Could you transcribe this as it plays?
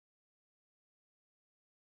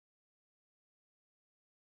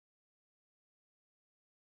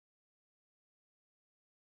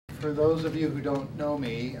For those of you who don't know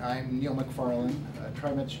me, I'm Neil McFarlane,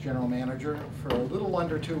 TriMet's General Manager for a little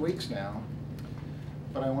under 2 weeks now.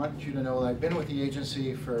 But I want you to know that I've been with the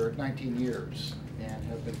agency for 19 years and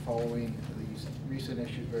have been following these recent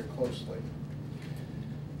issues very closely.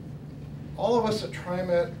 All of us at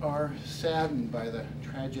TriMet are saddened by the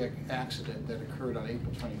tragic accident that occurred on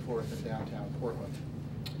April 24th in downtown Portland.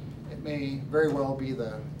 It may very well be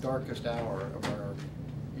the darkest hour of our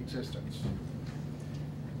existence.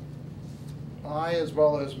 I, as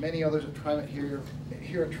well as many others at TriMet here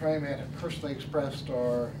at TriMet, have personally expressed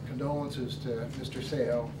our condolences to Mr.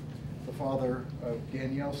 Sale, the father of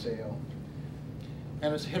Danielle Sale.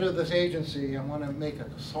 And as head of this agency, I want to make a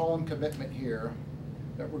solemn commitment here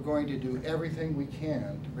that we're going to do everything we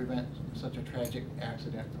can to prevent such a tragic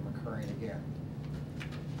accident from occurring again.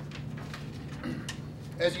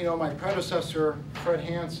 As you know, my predecessor, Fred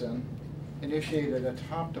Hansen, initiated a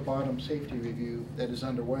top-to-bottom safety review that is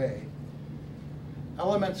underway.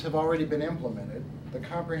 Elements have already been implemented. The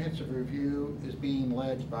comprehensive review is being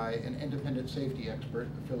led by an independent safety expert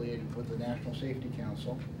affiliated with the National Safety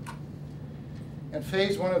Council. And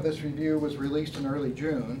phase 1 of this review was released in early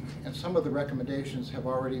June, and some of the recommendations have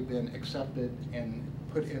already been accepted and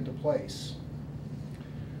put into place.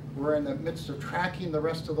 We're in the midst of tracking the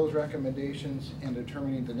rest of those recommendations and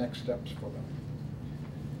determining the next steps for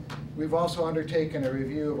them. We've also undertaken a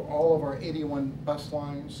review of all of our 81 bus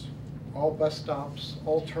lines, all bus stops,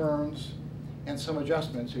 all turns, and some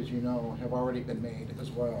adjustments, as you know, have already been made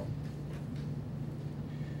as well.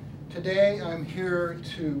 Today, I'm here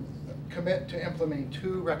to commit to implementing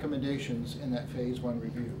 2 recommendations in that phase 1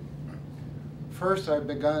 review. First, I've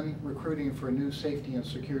begun recruiting for a new safety and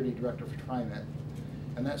security director for TriMet,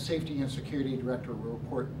 and that safety and security director will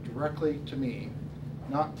report directly to me,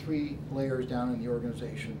 not 3 layers down in the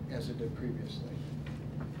organization as it did previously.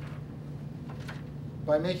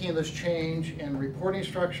 By making this change in reporting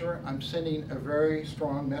structure, I'm sending a very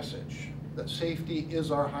strong message that safety is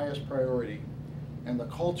our highest priority, and the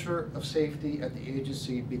culture of safety at the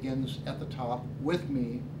agency begins at the top with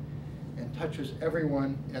me and touches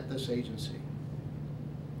everyone at this agency.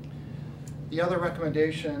 The other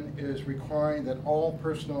recommendation is requiring that all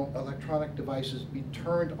personal electronic devices be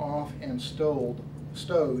turned off and stowed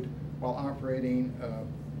while operating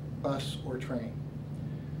a bus or train.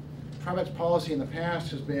 TriMet's policy in the past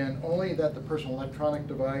has been only that the personal electronic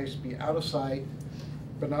device be out of sight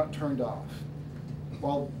but not turned off.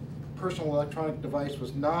 While personal electronic device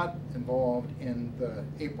was not involved in the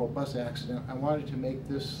April bus accident, I wanted to make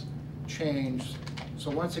this change. So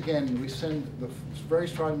once again, we send the very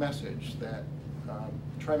strong message that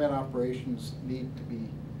TriMet operations need to be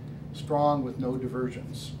strong with no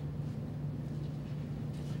diversions.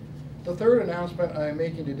 The third announcement I'm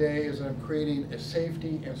making today is I'm creating a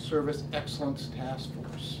Safety and Service Excellence Task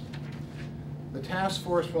Force. The task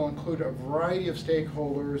force will include a variety of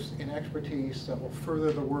stakeholders and expertise that will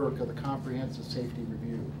further the work of the comprehensive safety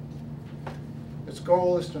review. Its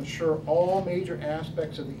goal is to ensure all major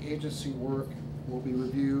aspects of the agency work will be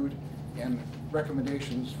reviewed and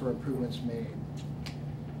recommendations for improvements made.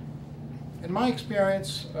 In my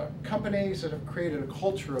experience, companies that have created a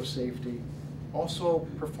culture of safety also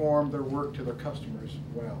perform their work to their customers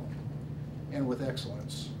well and with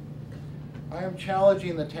excellence. I am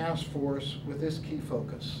challenging the task force with this key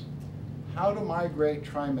focus: how to migrate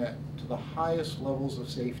TriMet to the highest levels of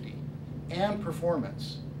safety and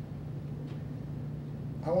performance.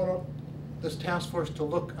 I want this task force to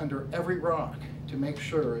look under every rock to make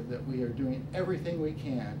sure that we are doing everything we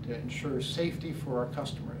can to ensure safety for our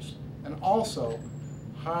customers and also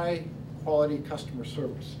high quality customer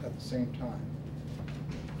service at the same time.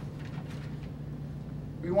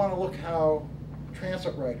 We want to look how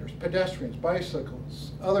transit riders, pedestrians,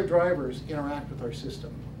 bicyclists, other drivers interact with our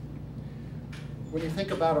system. When you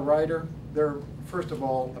think about a rider, they're first of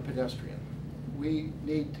all a pedestrian. We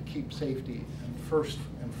need to keep safety first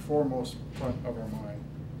and foremost front of our mind.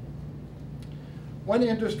 One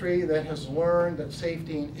industry that has learned that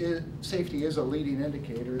safety is a leading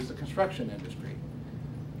indicator is the construction industry.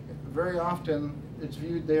 Very often it's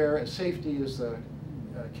viewed there as safety is the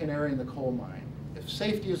canary in the coal mine. If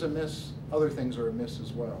safety is amiss, other things are amiss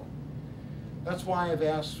as well. That's why I've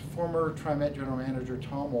asked former TriMet General Manager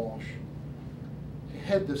Tom Walsh to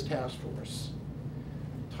head this task force.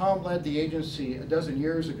 Tom led the agency a dozen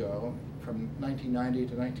years ago, from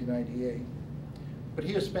 1990 to 1998, but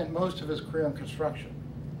he has spent most of his career in construction,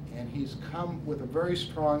 and he's come with a very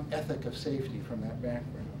strong ethic of safety from that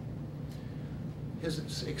background.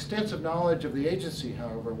 His extensive knowledge of the agency,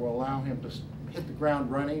 however, will allow him to hit the ground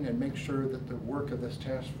running and make sure that the work of this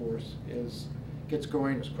task force gets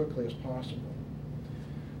going as quickly as possible.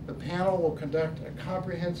 The panel will conduct a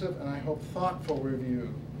comprehensive and I hope thoughtful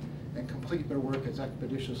review and complete their work as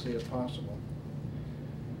expeditiously as possible.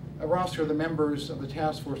 A roster of the members of the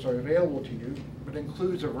task force are available to you, but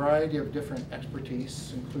includes a variety of different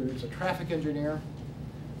expertise, includes a traffic engineer,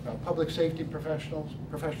 public safety professionals,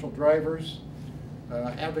 professional drivers,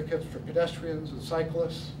 advocates for pedestrians and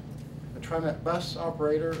cyclists, a TriMet bus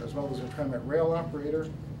operator, as well as a TriMet rail operator,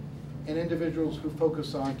 and individuals who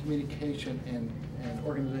focus on communication and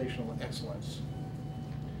organizational excellence.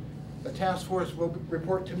 The task force will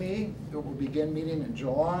report to me. It will begin meeting in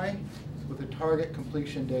July with a target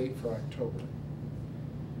completion date for October.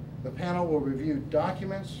 The panel will review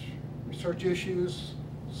documents, research issues,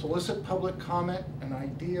 solicit public comment and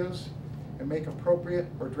ideas, and make appropriate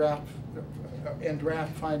or draft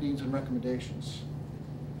findings and recommendations.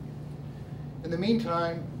 In the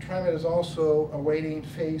meantime, TriMet is also awaiting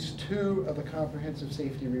phase 2 of the comprehensive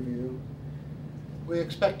safety review. We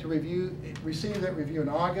expect to receive that review in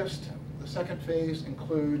August. The second phase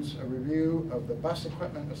includes a review of the bus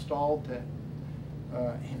equipment installed to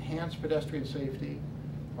enhance pedestrian safety,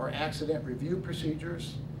 our accident review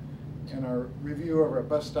procedures, and our review of our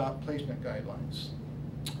bus stop placement guidelines.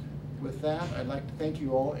 With that, I'd like to thank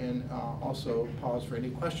you all and also pause for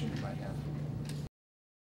any questions you might have.